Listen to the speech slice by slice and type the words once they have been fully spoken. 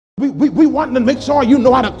We want to make sure you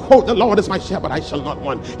know how to quote, the Lord is my shepherd, I shall not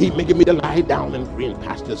want. He maketh me to lie down in green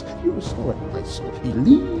pastures. He restored my soul. He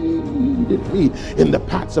leadeth me in the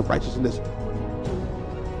paths of righteousness.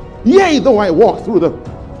 Yea, though I walk through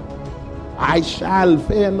I shall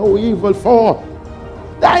fear no evil, for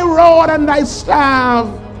thy rod and thy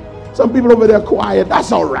staff. Some people over there quiet.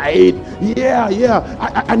 That's all right. Yeah.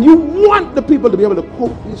 And you want the people to be able to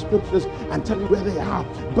quote these scriptures and tell you where they are.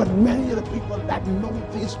 But many of the people that know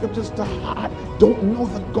these scriptures to heart don't know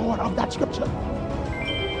the God of that scripture.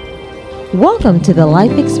 Welcome to the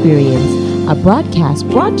Life Experience, a broadcast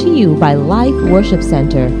brought to you by Life Worship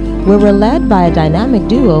Center, where we're led by a dynamic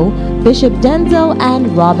duo, Bishop Denzel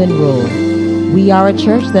and Robin Rule. We are a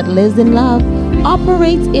church that lives in love,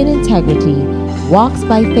 operates in integrity, walks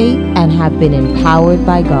by faith, and have been empowered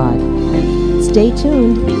by God. Stay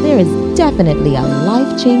tuned, there is definitely a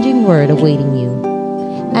life-changing word awaiting you.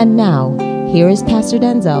 And now, here is Pastor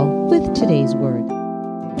Denzel with today's word.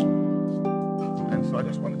 And so I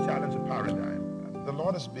just want to challenge a paradigm. The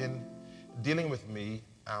Lord has been dealing with me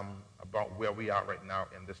about where we are right now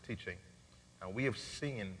in this teaching. And we have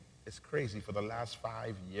seen, it's crazy, for the last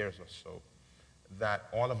 5 years or so, that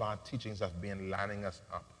all of our teachings have been lining us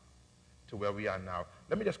up to where we are now.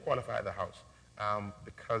 Let me just qualify the house,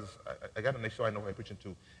 because I got to make sure I know who I'm preaching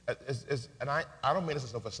to. And I don't mean this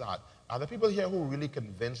as no facade. Are there people here who are really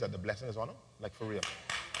convinced that the blessing is on them? Like, for real?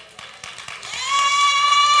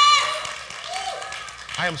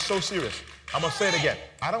 I am so serious. I'm going to say it again.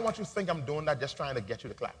 I don't want you to think I'm doing that just trying to get you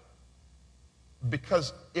to clap.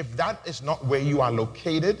 Because if that is not where you are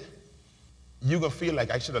located, you're going to feel like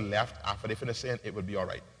I should have left after they finish saying it would be all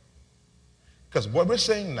right. Because what we're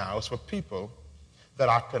saying now is for people that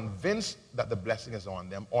are convinced that the blessing is on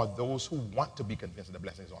them, or those who want to be convinced that the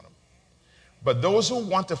blessing is on them. But those who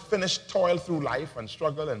want to finish toil through life and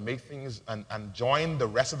struggle and make things and join the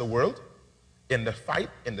rest of the world in the fight,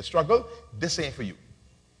 in the struggle, this ain't for you.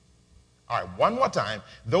 All right, one more time.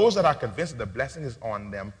 Those that are convinced that the blessing is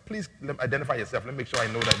on them, please identify yourself. Let me make sure I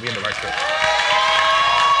know that we're in the right place.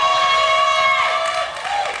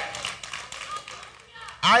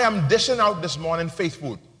 I am dishing out this morning faith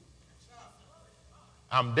food.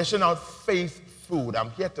 I'm dishing out faith food.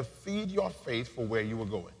 I'm here to feed your faith for where you were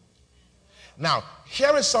going. Now,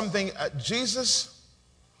 here is something. Jesus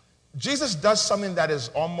does something that is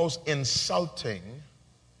almost insulting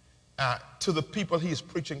to the people he is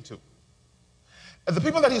preaching to. The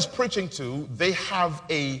people that he's preaching to, they have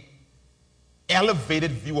a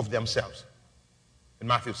elevated view of themselves. In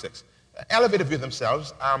Matthew 6. Elevated view of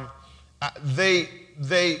themselves. They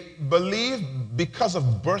believe because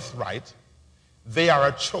of birthright, they are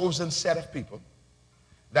a chosen set of people,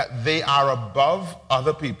 that they are above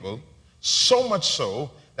other people, so much so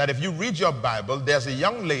that if you read your Bible, there's a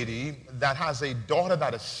young lady that has a daughter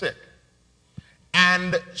that is sick,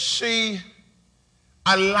 and she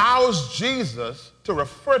allows Jesus to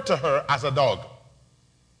refer to her as a dog.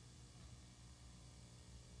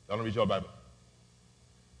 Don't read your Bible.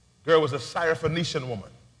 Girl was a Syrophoenician woman.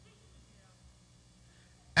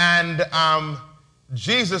 And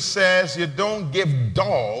Jesus says you don't give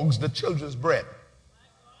dogs the children's bread.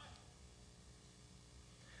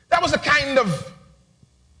 That was the kind of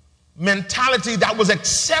mentality that was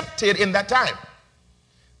accepted in that time.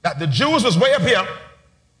 That the Jews was way up here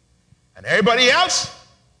and everybody else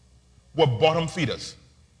were bottom feeders.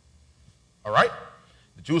 All right?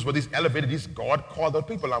 The Jews were these elevated, these God-called out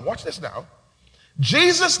people. Now watch this now.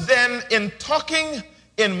 Jesus then, in talking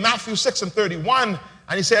in Matthew 6 and 31,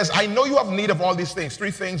 and he says, I know you have need of all these things.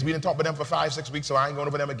 3 things. We didn't talk about them for 5-6 weeks, so I ain't going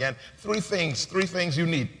over them again. 3 things you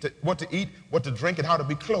need. What to eat, what to drink, and how to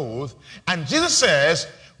be clothed. And Jesus says,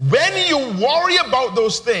 when you worry about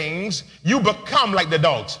those things, you become like the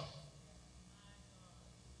dogs.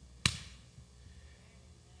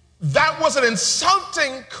 That was an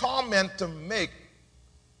insulting comment to make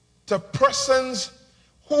to persons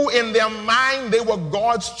who in their mind, they were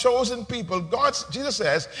God's chosen people. Jesus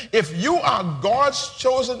says, if you are God's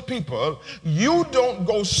chosen people, you don't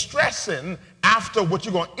go stressing after what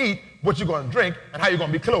you're going to eat, what you're going to drink, and how you're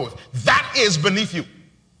going to be clothed. That is beneath you.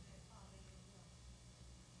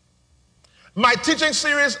 My teaching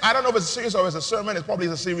series, I don't know if it's a series or it's a sermon. It's probably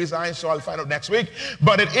a series. I ain't sure. I'll find out next week.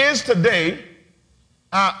 But it is today,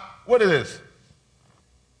 what it is?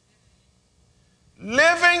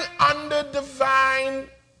 Living under divine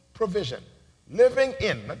provision. Living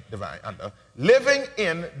in, not divine, under, living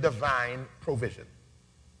in divine provision.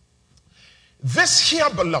 This here,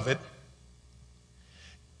 beloved,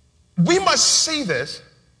 we must see this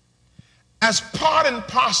as part and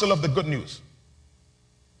parcel of the good news.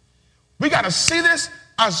 We got to see this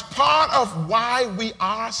as part of why we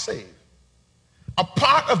are saved, a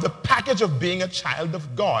part of the package of being a child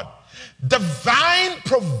of God, divine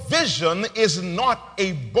provision is not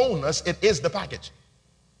a bonus, it is the package.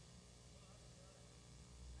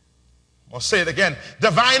 I'll say it again.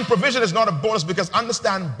 Divine provision is not a bonus, because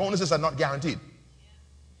understand, bonuses are not guaranteed.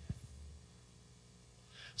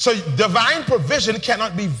 So divine provision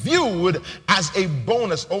cannot be viewed as a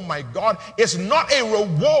bonus. Oh my God, it's not a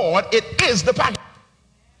reward, it is the package.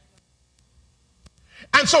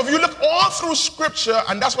 And so if you look all through Scripture,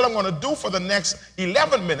 and that's what I'm going to do for the next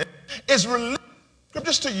 11 minutes, is release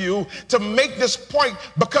Scriptures to you to make this point,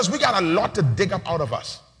 because we got a lot to dig up out of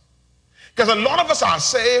us. Because a lot of us are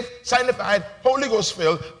saved, sanctified, Holy Ghost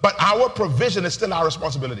filled, but our provision is still our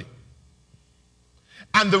responsibility.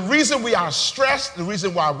 And the reason we are stressed, the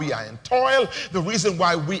reason why we are in toil, the reason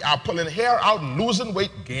why we are pulling hair out, losing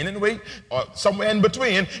weight, gaining weight, or somewhere in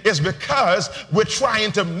between, is because we're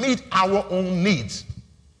trying to meet our own needs.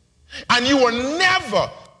 And you were never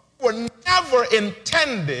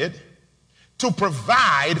intended to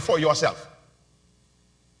provide for yourself.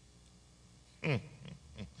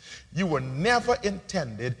 You were never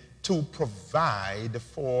intended to provide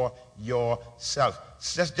for yourself.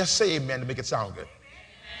 Just say amen to make it sound good.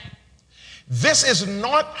 This is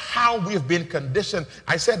not how we've been conditioned.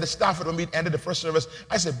 I said the staff at the meet ended the first service.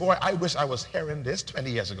 I said, boy, I wish I was hearing this 20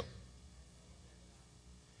 years ago.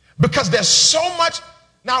 Because there's so much.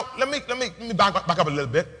 Now, let me back up a little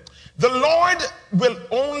bit. The Lord will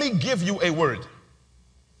only give you a word.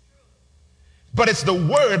 But it's the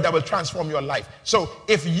word that will transform your life. So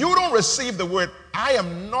if you don't receive the word, I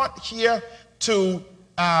am not here to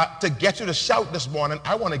get you to shout this morning.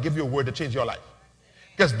 I want to give you a word to change your life.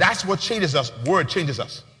 Because that's what changes us. Word changes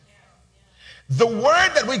us. The word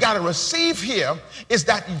that we got to receive here is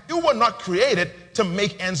that you were not created to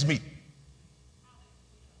make ends meet.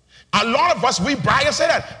 A lot of us, we brag and say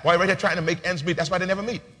that. Why are they trying to make ends meet? That's why they never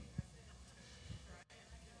meet.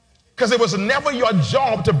 Because it was never your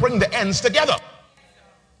job to bring the ends together.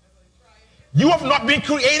 You have not been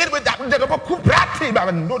created with that.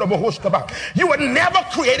 You were never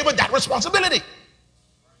created with that responsibility.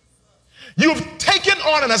 You've taken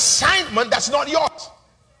on an assignment that's not yours.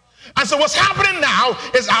 And so what's happening now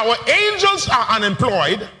is our angels are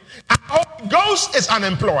unemployed, our ghost is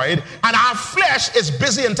unemployed, and our flesh is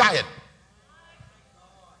busy and tired.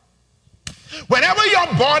 Whenever your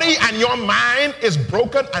body and your mind is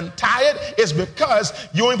broken and tired, it's because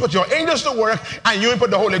you ain't put your angels to work, and you ain't put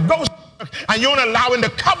the Holy Ghost to work, and you ain't allowing the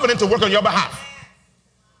covenant to work on your behalf.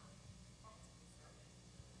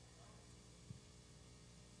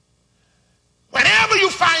 Whenever you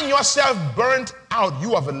find yourself burnt out,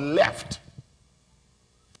 you have left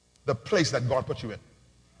the place that God put you in.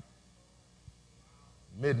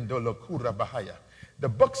 The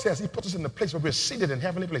book says he puts us in the place where we're seated in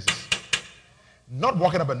heavenly places. Not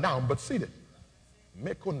walking up and down, but seated.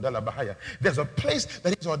 There's a place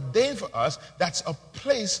that he's ordained for us that's a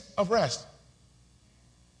place of rest.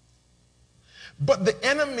 But the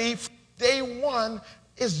enemy, day one,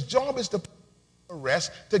 his job is to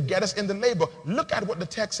rest to get us into labor. Look at what the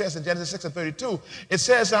text says in Genesis 6 and 32. It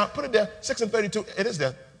says, put it there, 6 and 32. It is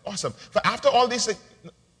there. Awesome. For after all these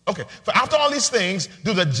things,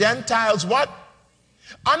 do the Gentiles what?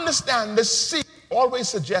 Understand, the seed always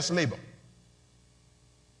suggests labor.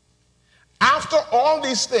 After all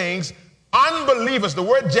these things, unbelievers, the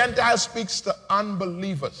word Gentile speaks to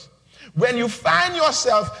unbelievers. When you find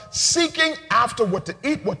yourself seeking after what to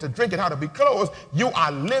eat, what to drink, and how to be clothed, you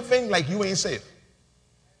are living like you ain't saved.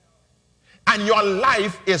 And your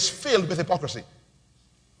life is filled with hypocrisy.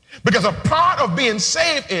 Because a part of being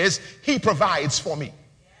saved is he provides for me.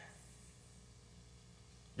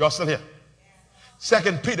 Y'all still here?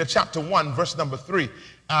 2 Peter chapter 1, verse number 3.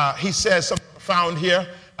 He says something profound here.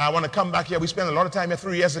 I want to come back here. We spent a lot of time here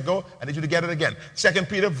 3 years ago. I need you to get it again. 2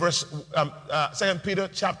 Peter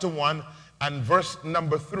chapter 1 and verse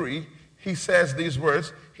number 3. He says these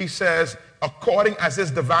words. He says, according as his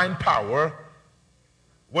divine power,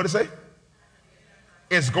 what does it say?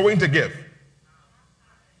 Is going to give.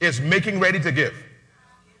 Is making ready to give.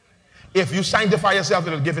 If you sanctify yourself,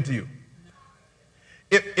 it'll give it to you.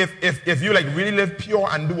 If you like really live pure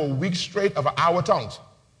and do a week straight of our tongues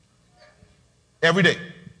every day,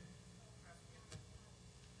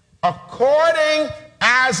 according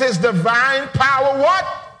as his divine power what?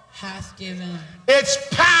 Hath given. It's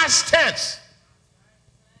past tense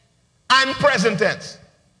and present tense.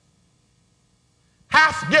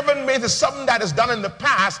 Hath given means it's something that is done in the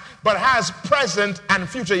past but has present and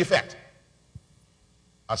future effect.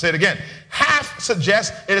 I'll say it again. Hath have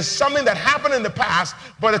suggests it is something that happened in the past,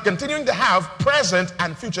 but is continuing to have present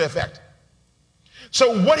and future effect.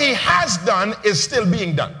 So what he has done is still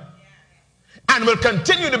being done and will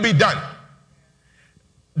continue to be done.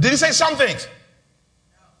 Did he say some things?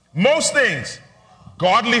 Most things.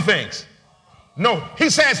 Godly things. No, he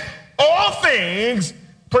says all things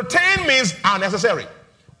pertain means are necessary.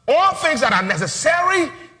 All things that are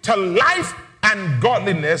necessary to life and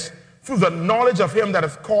godliness through the knowledge of him that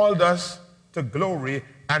has called us to glory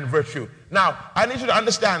and virtue. Now, I need you to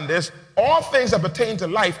understand this. All things that pertain to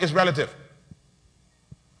life is relative.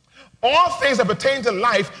 All things that pertain to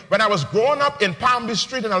life, when I was growing up in Palm Beach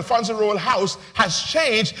Street in Alfonso Roll House, has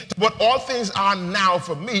changed to what all things are now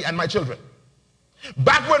for me and my children.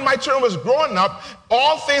 Back when my children was growing up,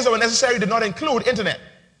 all things that were necessary did not include internet.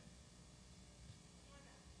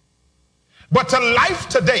 But to life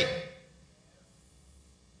today,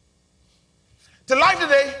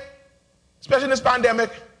 especially in this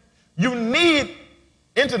pandemic, you need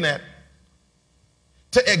internet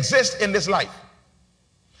to exist in this life.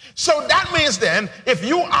 So that means then, if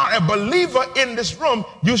you are a believer in this room,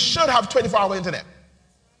 you should have 24-hour internet.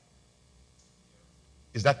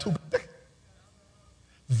 Is that too big?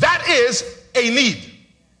 That is a need.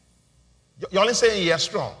 Y'all ain't saying yes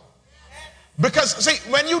strong. Because, see,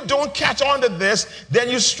 when you don't catch on to this, then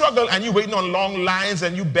you struggle and you're waiting on long lines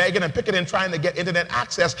and you begging and picking and trying to get internet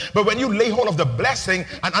access. But when you lay hold of the blessing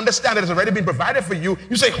and understand that it's already been provided for you,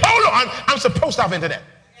 you say, hold on, I'm supposed to have internet.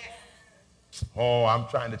 Oh, I'm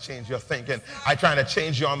trying to change your thinking. I'm trying to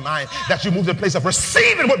change your mind, that you move to the place of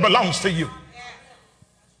receiving what belongs to you.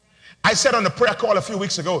 I said on the prayer call a few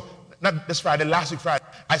weeks ago, not this Friday, last week Friday,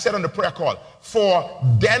 I said on the prayer call, for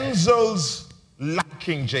Denzel's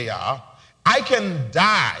liking, JR, I can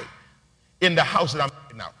die in the house that I'm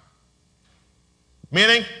in now.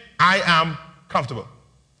 Meaning, I am comfortable.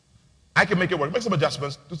 I can make it work, make some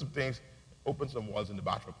adjustments, do some things, open some walls in the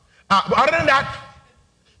bathroom. But other than that,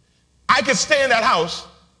 I could stay in that house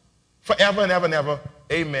forever and ever and ever.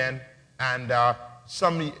 Amen. And how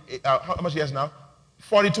much years now?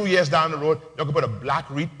 42 years down the road, you can put a black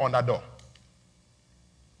wreath on that door.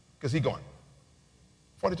 Because he's gone.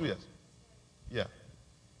 42 years. Yeah.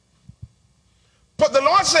 But the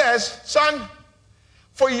Lord says, son,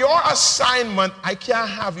 for your assignment, I can't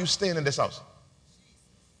have you staying in this house.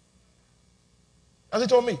 As he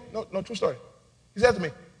told me. No, true story. He said to me,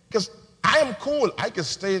 because I am cool. I can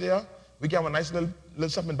stay there. We can have a nice little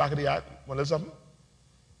something in the back of the yard. One little something.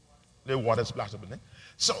 Little water splash up in there.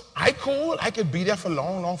 So I cool. I could be there for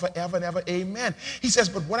long, forever and ever. Amen. He says,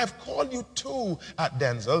 but what I've called you to,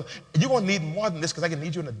 Denzel, you're going to need more than this because I can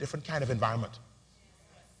need you in a different kind of environment.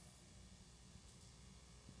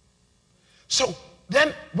 So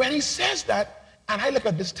then when he says that, and I look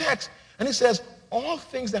at this text, and he says, all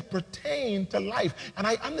things that pertain to life. And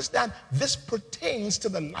I understand this pertains to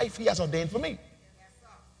the life he has ordained for me.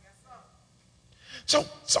 So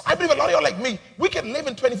I believe a lot of y'all like me, we can live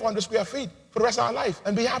in 2,400 square feet for the rest of our life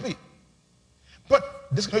and be happy. But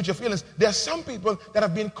this hurts your feelings. There are some people that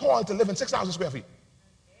have been called to live in 6,000 square feet.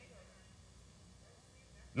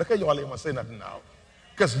 Look at y'all, ain't want to say nothing now.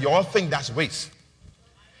 Because y'all think that's waste.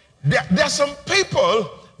 There are some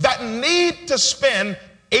people that need to spend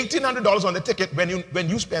 $1,800 on the ticket when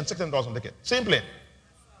you spend $600 on the ticket. Same plane.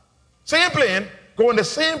 Same plane, go in the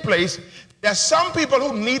same place. There are some people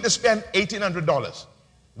who need to spend $1,800.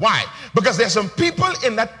 Why? Because there are some people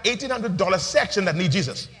in that $1,800 section that need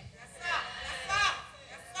Jesus.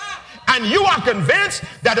 And you are convinced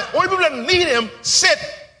that the only people that need him sit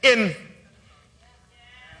in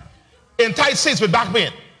tight seats with back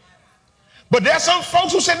pain. But there are some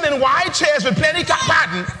folks who sitting in wide chairs with plenty of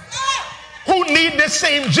pattern who need the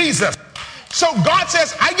same Jesus. So God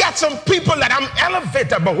says, I got some people that I'm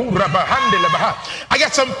elevating. I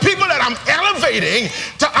got some people that I'm elevating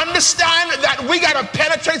to understand that we got to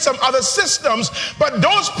penetrate some other systems. But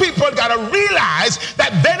those people got to realize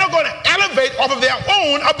that they're not going to elevate off of their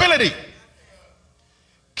own ability.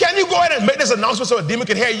 Can you go ahead and make this announcement so a demon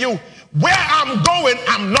can hear you? Where I'm going,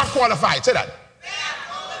 I'm not qualified. Say that.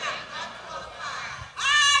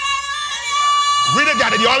 Reader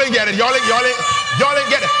got it. Y'all ain't get it. Y'all ain't get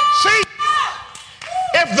it. See,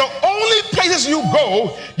 if the only places you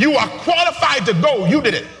go, you are qualified to go, you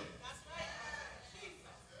did it.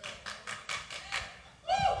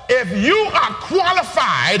 If you are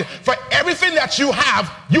qualified for everything that you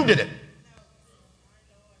have, you did it.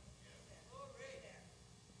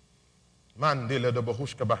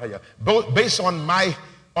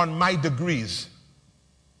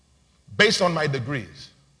 Based on my degrees,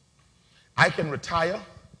 I can retire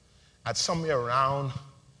at somewhere around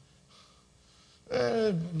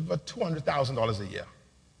About $200,000 a year.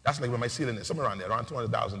 That's like where my ceiling is, somewhere around there, around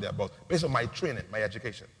 200,000 there, both based on my training, my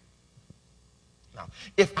education. Now,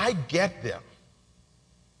 if I get there,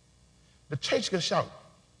 the church can shout.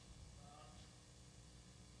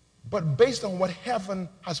 But based on what heaven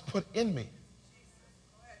has put in me,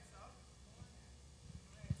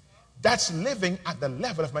 that's living at the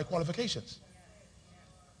level of my qualifications.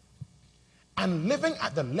 And living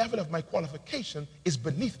at the level of my qualification is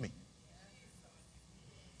beneath me.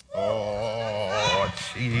 Oh,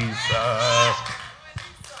 Jesus.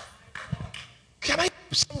 Can I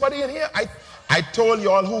somebody in here? I told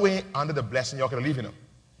y'all who ain't under the blessing, y'all can leave, you know.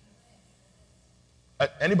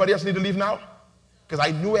 Anybody else need to leave now? Because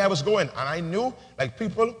I knew where I was going, and I knew like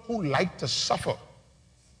people who like to suffer.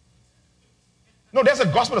 No, there's a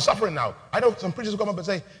gospel of suffering now. I know some preachers who come up and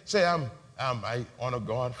say, I honor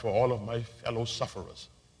God for all of my fellow sufferers.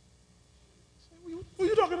 Who are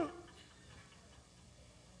you talking about?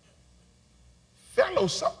 Fellow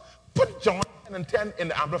sufferers. Put John 10 and 10 in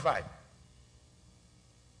the Amplified.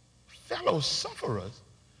 Fellow sufferers.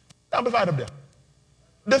 Amplified up there.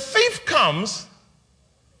 The thief comes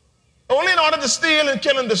only in order to steal and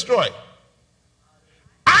kill and destroy.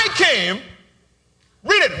 I came,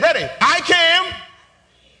 read it, ready. I came.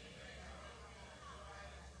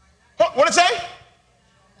 What did it say?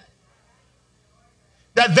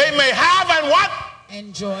 That they may have and what?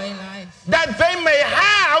 Enjoy life. That they may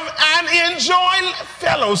have and enjoy.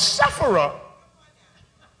 Fellow sufferer.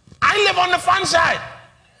 I live on the fun side.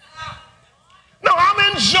 No,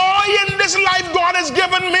 I'm enjoying this life God has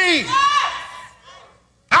given me.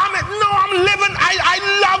 I'm living, I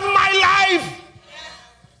love my life.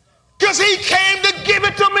 Because he came to give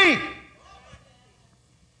it to me.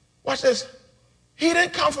 Watch this. He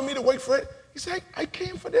didn't come for me to wait for it. He said, I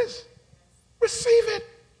came for this. Receive it.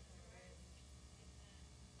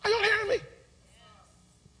 Are y'all hearing me?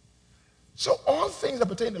 So all things that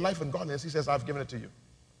pertain to life and godliness, he says, I've given it to you.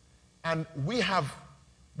 And we have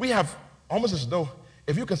almost as though,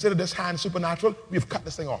 if you consider this hand supernatural, we've cut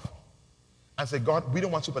this thing off. And say, God, we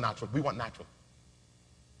don't want supernatural, we want natural.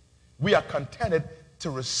 We are contented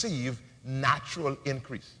to receive natural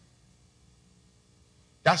increase.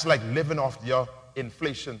 That's like living off your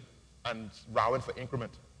inflation and rowing for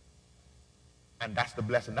increment. And that's the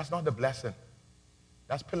blessing. That's not the blessing.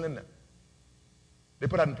 That's pilling them. They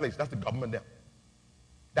put that in place. That's the government there.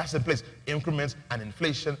 That's in place. Increments and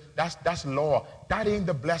inflation. That's law. That ain't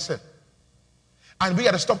the blessing. And we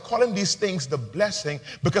got to stop calling these things the blessing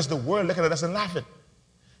because the world looking at us and laughing.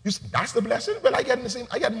 You say, that's the blessing? Well, I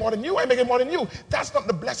get more than you. I make it more than you. That's not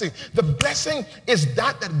the blessing. The blessing is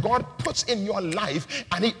that God puts in your life,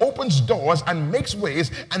 and he opens doors and makes ways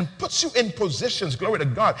and puts you in positions. Glory to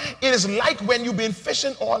God. It is like when you've been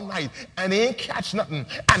fishing all night and you ain't catch nothing,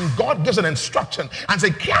 and God gives an instruction and say,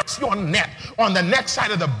 cast your net on the next side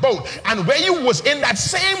of the boat. And where you was in that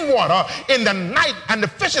same water in the night, and the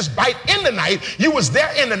fishes bite in the night, you was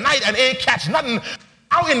there in the night and ain't catch nothing.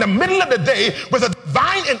 Out in the middle of the day with a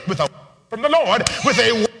divine, from the Lord, with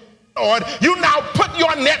a word Lord, you now put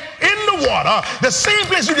your net in the water, the same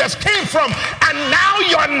place you just came from, and now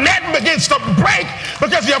your net begins to break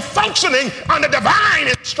because you're functioning under divine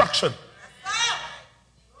instruction.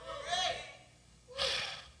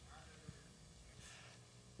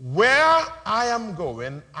 Where I am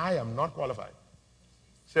going, I am not qualified.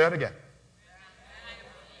 Say that again.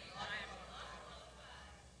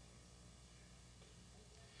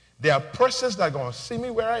 There are persons that are going to see me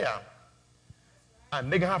where I am,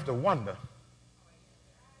 and they're going to have to wonder,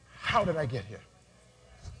 how did I get here?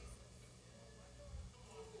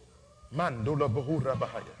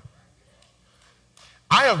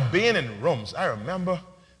 I have been in rooms. I remember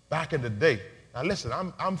back in the day. Now listen,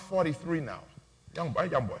 I'm 43 now. Young boy.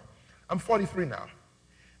 I'm 43 now.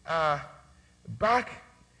 Back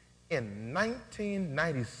in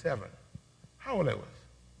 1997, how old I was?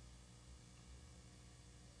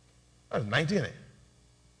 I was 19, eh?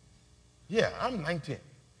 Yeah, I'm 19.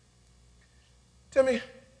 Timmy,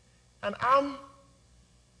 and I'm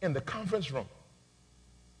in the conference room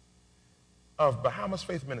of Bahamas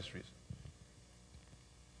Faith Ministries.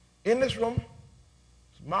 In this room,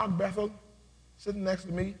 Mark Bethel sitting next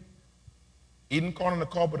to me, eating corn on the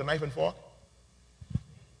cob with a knife and fork.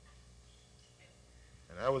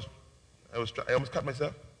 And I almost cut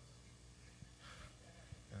myself.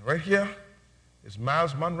 And right here is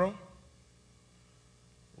Miles Monroe.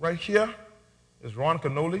 Right here is Ron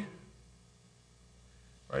Canoli.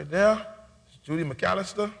 Right there is Judy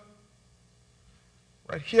McAllister.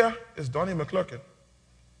 Right here is Donnie McClurkin.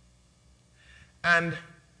 And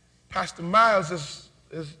Pastor Miles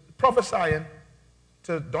is prophesying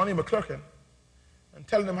to Donnie McClurkin. and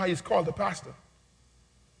telling them how he's called the pastor.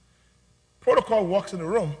 Protocol walks in the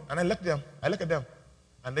room, and I look at them,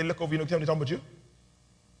 and they look over, tell me, talking about you?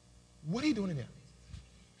 What are you doing in here?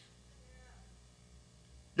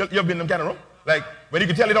 You ever been in them kind of room? Like, when you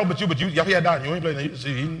can tell it all but you have your hair down, you ain't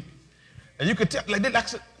playing, and you could tell, like, they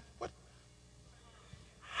said, what?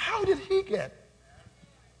 How did he get?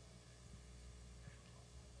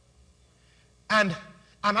 And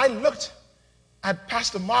I looked at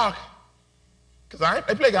Pastor Mark, because I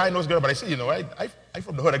play a guy who knows girl, but I said, I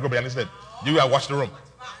from the hood, I grew up, and I said, you gotta watch the room.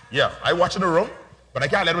 Yeah, I watch in the room, but I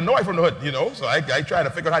can't let them know I'm from the hood, so I try to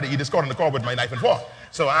figure out how to eat this corn in the car with my knife and fork.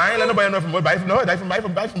 So I ain't let nobody know from the hood, but I'm from the hood,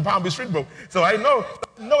 I'm from Palm Beach Street, bro. So I know,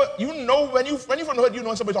 when you're from the hood, you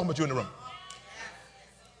know somebody talking about you in the room.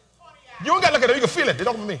 You don't gotta look at them, you can feel it, they're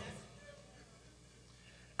talking about me.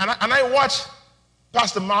 And I watched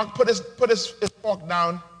Pastor Mark put his fork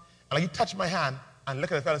down, and like he touched my hand, and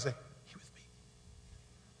look at the fellow and say, he with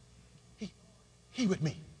me. He with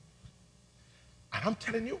me. And I'm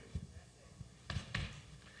telling you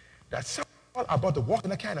that some people are about to walk in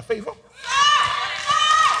that kind of favor.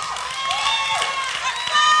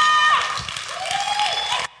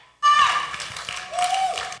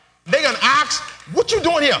 They're going to ask, what you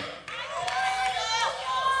doing here?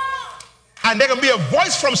 And there can be a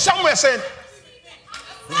voice from somewhere saying,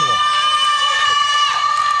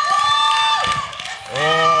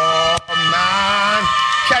 oh man,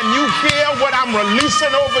 can you hear what I'm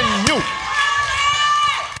releasing over you?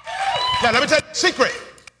 Now let me tell you a secret.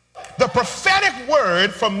 The prophetic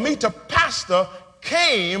word from me to pastor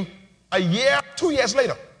came a year, 2 years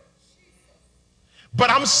later. But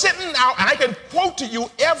I'm sitting out and I can quote to you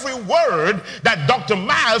every word that Dr.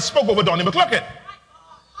 Miles spoke over Donnie McClurkin.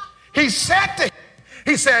 He said,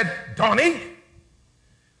 Donnie,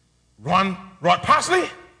 Rod Parsley,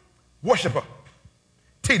 worshiper.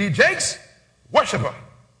 T.D. Jakes, worshiper.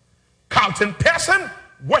 Carlton Pearson,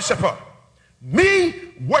 worshiper. Me,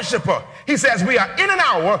 worshiper. He says we are in an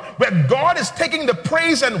hour where God is taking the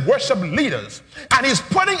praise and worship leaders and he's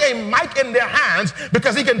putting a mic in their hands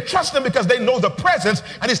because he can trust them because they know the presence,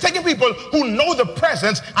 and he's taking people who know the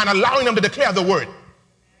presence and allowing them to declare the word.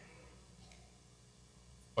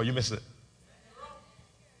 Oh, you missed it.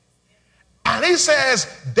 And he says,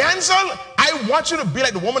 Denzel, I want you to be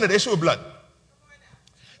like the woman at the issue of blood.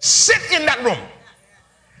 Sit in that room.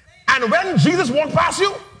 And when Jesus walked past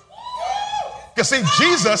you, you see,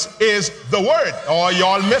 Jesus is the word. Oh,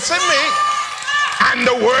 y'all missing me. And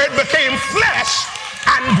the word became flesh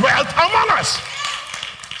and dwelt among us.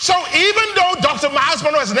 So even though Dr. Miles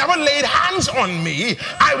Monroe has never laid hands on me,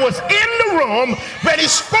 I was in the room when he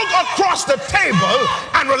spoke across the table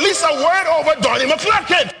and released a word over Donnie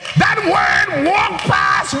McClurkin. That word walked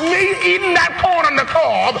past me eating that corn on the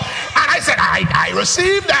cob, and I said, I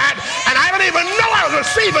received that, and I didn't even know I was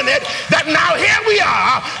receiving it, that now here we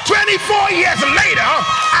are, 24 years later,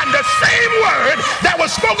 and the same word that was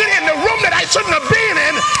spoken in the room that I shouldn't have been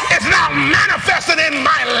in is now manifested in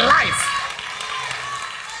my life.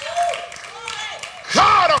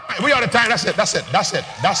 God, we are the time. That's it. That's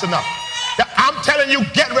enough. I'm telling you,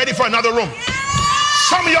 get ready for another room.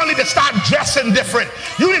 Some of y'all need to start dressing different.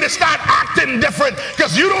 You need to start acting different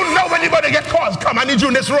because you don't know when you're going to get called. Come, I need you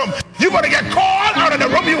in this room. You're going to get called out of the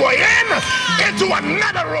room you were in into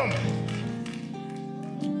another room.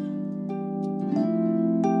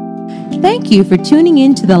 Thank you for tuning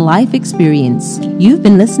in to the Life Experience. You've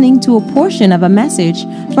been listening to a portion of a message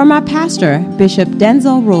from our pastor, Bishop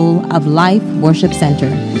Denzel Rolle of Life Worship Center.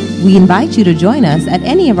 We invite you to join us at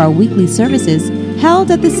any of our weekly services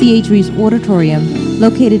held at the C.H. Reeves Auditorium,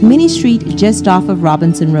 located Minnie Street just off of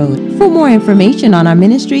Robinson Road. For more information on our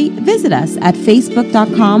ministry, visit us at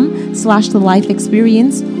facebook.com/The Life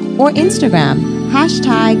Experience or Instagram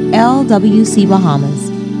 #LWC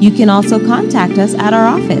Bahamas. You can also contact us at our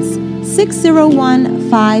office,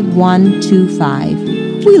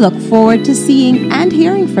 601-5125. We look forward to seeing and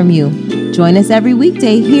hearing from you. Join us every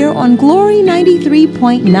weekday here on Glory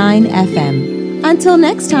 93.9 FM. Until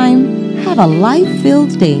next time, have a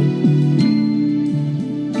life-filled day.